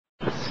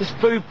This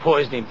food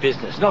poisoning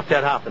business knocked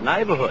out half the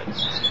neighbourhood.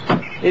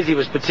 Izzy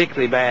was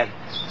particularly bad.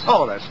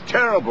 Oh, that's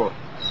terrible.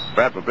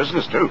 Bad for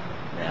business, too.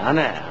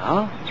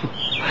 Now.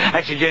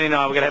 Actually, Jenny and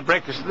I were going to have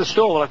breakfast at the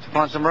store. We'll have to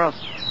find somewhere else.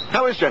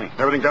 How is Jenny?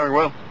 Everything going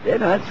well? Yeah,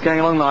 no, it's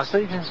going along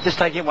nicely. Just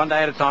taking it one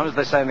day at a time, as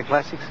they say in the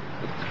classics.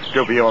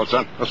 Good for you, old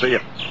son. I'll see you.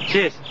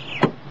 Cheers.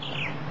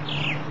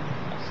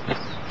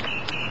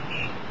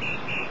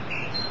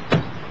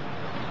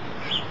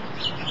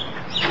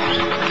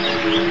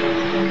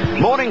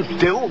 Morning,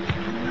 Dill.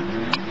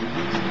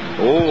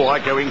 Oh,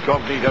 I'd go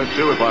incognito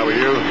too if I were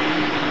you.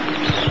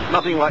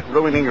 Nothing like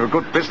ruining a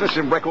good business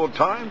in record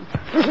time.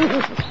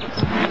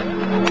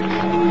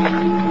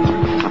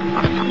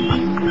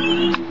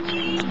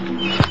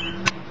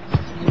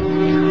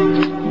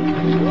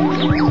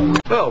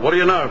 Well, what do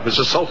you know? It's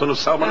the Sultan of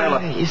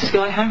Salmonella. Is this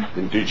guy home?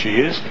 Indeed she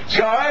is.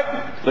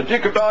 Sky, the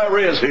Dick of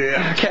Diarrhea's here.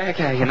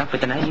 Okay, enough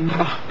with the name.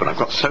 Oh, but I've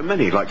got so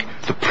many, like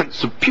the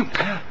Prince of Puke,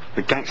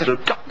 the Gangster of...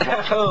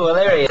 Oh, well,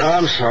 there he is.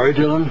 I'm sorry,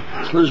 Dylan.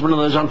 Lose one of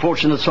those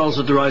unfortunate souls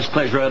that derives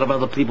pleasure out of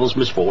other people's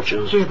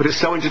misfortunes. Yeah, but it's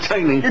so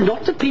entertaining. And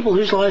not the people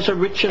whose lives are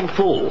rich and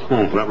full.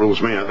 Oh, that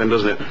rules me out then,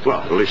 doesn't it?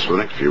 Well, at least for the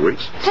next few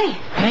weeks.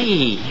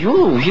 Hey,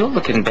 you're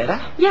looking better.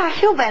 Yeah, I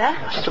feel better.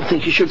 I still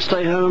think you should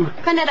stay home.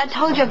 Granddad, I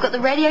told you I've got the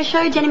radio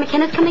show. Jenny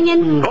McKenna's coming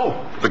in.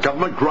 Oh, the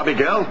government grubby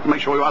girl.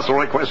 Make sure you ask the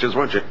right questions,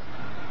 won't you?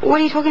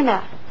 What are you talking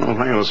about? Oh,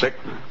 hang on a sec.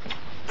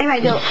 Anyway,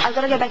 Bill, I've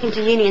got to go back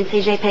into uni and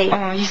see JP.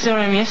 Oh, you saw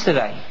him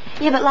yesterday.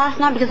 Yeah, but last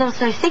night, because I was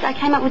so sick, I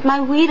came up with my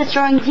weirdest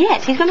drawings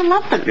yet. He's going to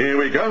love them. Here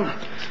we go.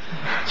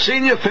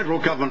 Senior Federal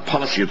Government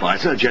Policy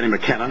Advisor Jenny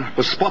McKenna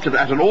was spotted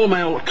at an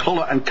all-male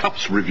collar and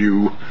cuffs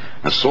review.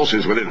 As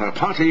sources within her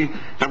party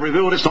have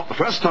revealed it's not the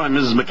first time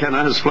Mrs.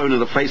 McKenna has flown in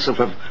the face of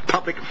her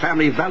public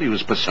family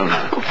values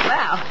persona. Oh,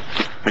 wow.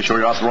 Make sure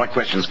you ask the right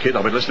questions, kid.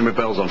 I'll be listening with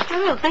bells on.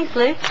 Oh, thanks,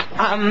 Lou.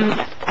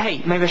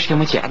 Hey, maybe I should come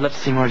with you. I'd love to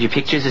see more of your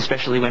pictures,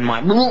 especially when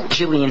my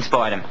chili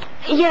inspired them.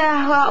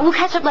 Yeah, well, we'll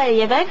catch up later,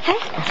 yeah, babe? Okay?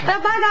 Bye,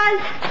 guys.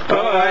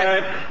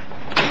 Bye.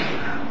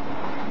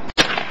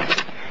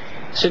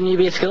 Shouldn't you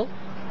be at school?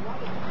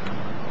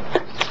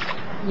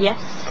 Yes.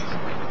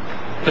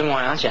 Then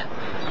why aren't you?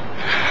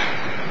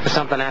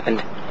 Something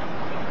happened.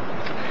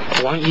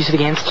 I won't use it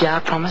against you, I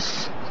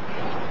promise.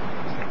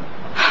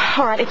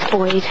 All right, it's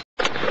Boyd.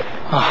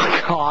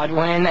 Oh, God,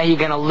 when are you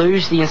going to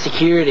lose the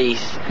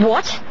insecurities?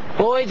 What?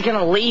 Boyd's going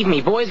to leave me.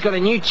 Boyd's got a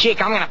new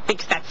chick. I'm going to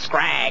fix that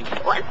scrag.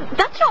 What?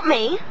 That's not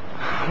me.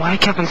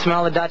 Wake up and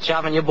smell the Dutch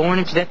oven. You're boring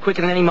him to death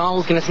quicker than any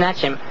mole's going to snatch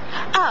him.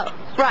 Oh,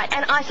 right,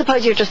 and I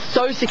suppose you're just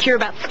so secure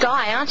about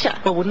Sky, aren't you?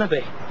 Well, wouldn't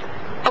it be?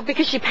 Oh,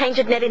 because she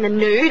painted Ned in the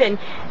nude and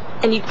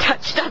you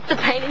touched up the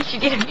painting she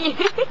did of you.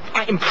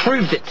 I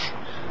improved it.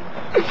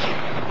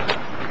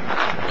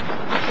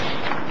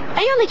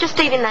 Are you only just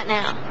eating that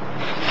now?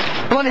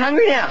 I'm only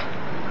hungry now.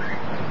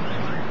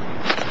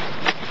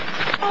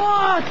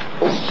 Oh,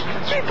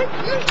 stupid.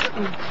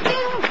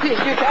 You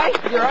okay?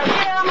 You're right?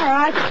 Yeah, I'm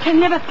alright. Can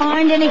never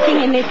find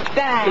anything in this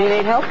bag. Do you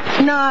need help?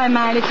 No,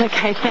 mate, it's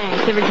okay,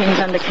 thanks. Everything's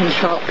under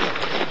control.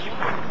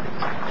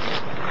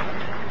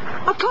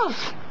 Of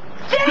course.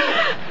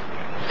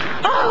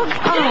 Oh,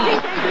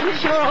 thank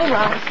goodness you're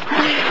alright.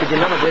 Did you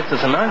none of this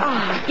does know?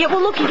 Oh, yeah,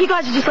 well, look, if you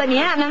guys had just let me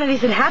out, none of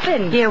this had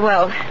happened. Yeah,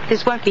 well,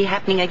 this won't be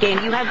happening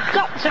again. You have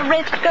got to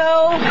rest,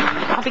 girl.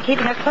 I'll be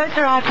keeping a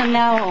closer eye from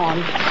now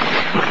on.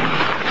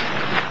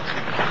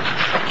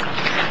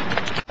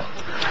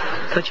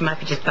 Thought you might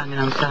be just bunging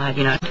on side,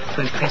 you know,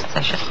 to impress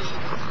Sasha.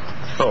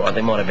 All right,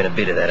 there might have been a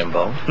bit of that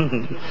involved.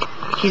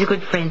 She's a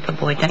good friend for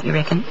Boyd, don't you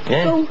reckon?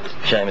 Yeah? Oh.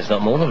 Shame it's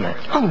not more than that.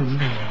 Oh,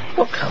 man.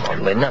 Well, come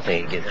on, Len,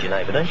 nothing against your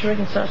neighbour. Don't you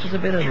reckon Sasha's a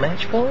bit of a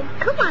match for him?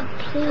 Come on,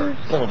 please.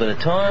 A little bit of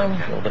time, a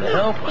little bit of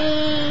help.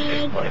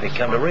 Might even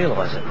come to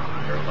realise it.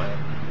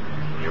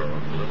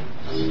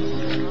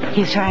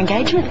 Here's her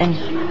engagement, then.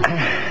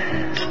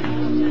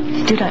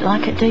 Still don't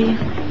like it, do you?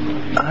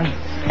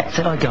 I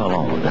said I'd go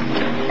along with it.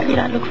 You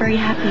don't look very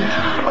happy.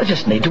 I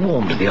just need to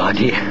warm to the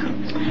idea.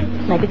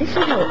 Maybe this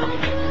will help.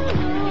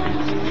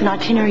 It's an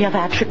itinerary of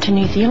our trip to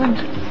New Zealand.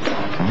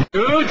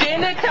 Ooh,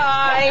 dinner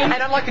time!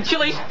 And unlike the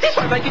chilies, this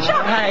won't make you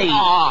jump. Hey!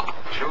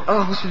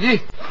 Oh, what's with you?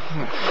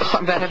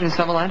 Something bad happened in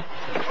Summerland?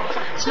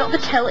 It's not the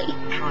telly.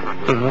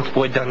 What's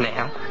Boyd done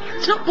now?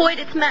 It's not Boyd,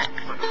 it's Max.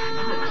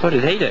 What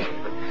did he do?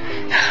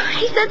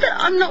 He said that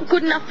I'm not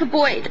good enough for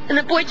Boyd, and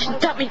that Boyd should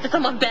dump me for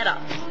someone better.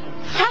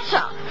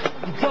 Sasha!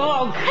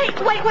 Dog! Hey,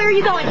 wait, where are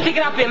you going? Pick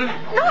it up him! No,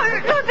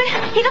 but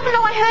he doesn't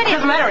know I heard him.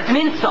 Doesn't matter, it's an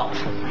insult.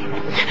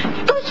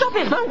 Go stop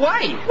him. No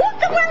way! What?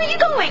 Then where are you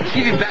going?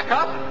 Give him back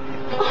up?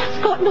 Oh,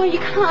 Scott, no, you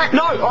can't.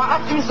 No, I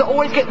asked him to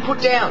always get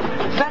put down.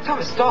 It's that time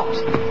it stopped.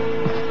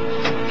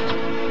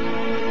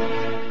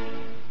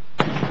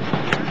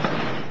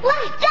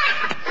 What's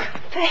that?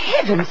 For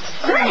heaven's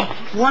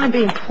sake. Want to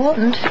be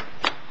important?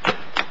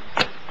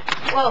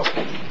 Whoa.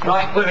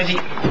 Right, where is he?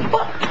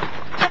 What?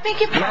 I beg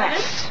your pardon?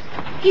 Max!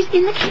 He's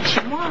in the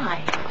kitchen.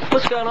 Why?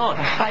 What's going on?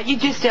 You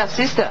dissed our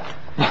sister.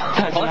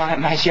 Don't deny it,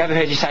 mate. She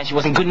overheard you saying she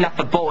wasn't good enough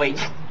for Boyd.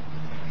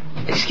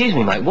 Excuse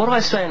me, mate. What I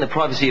say in the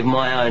privacy of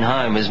my own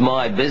home is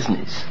my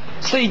business.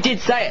 So you did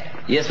say it?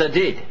 Yes, I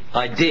did.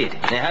 I did.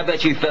 Now, how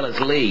about you fellas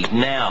leave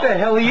now? What the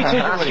hell are you two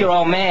doing? Ask your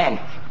old man.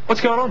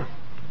 What's going on?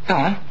 Go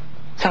on.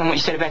 Tell him what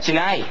you said about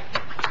Janae.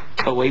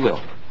 Or we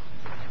will.